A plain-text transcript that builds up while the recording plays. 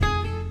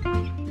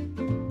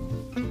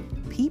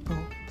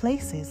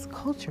places,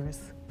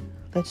 cultures.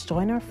 Let's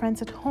join our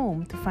friends at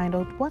home to find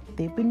out what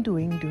they've been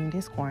doing during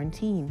this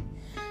quarantine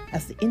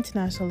as the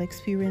international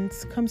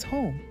experience comes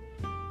home.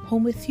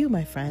 Home with you,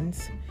 my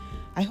friends.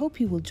 I hope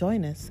you will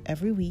join us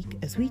every week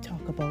as we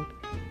talk about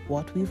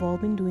what we've all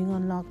been doing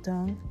on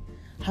lockdown.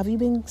 Have you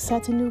been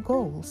setting new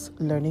goals,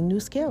 learning new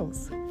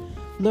skills,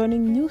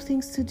 learning new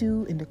things to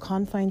do in the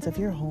confines of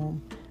your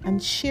home,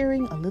 and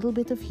sharing a little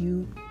bit of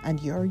you and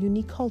your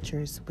unique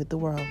cultures with the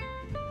world?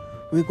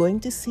 We're going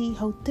to see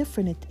how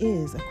different it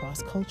is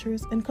across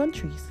cultures and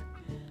countries.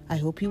 I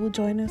hope you will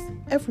join us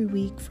every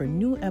week for a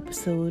new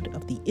episode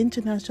of the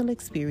International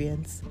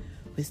Experience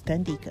with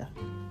Thandika.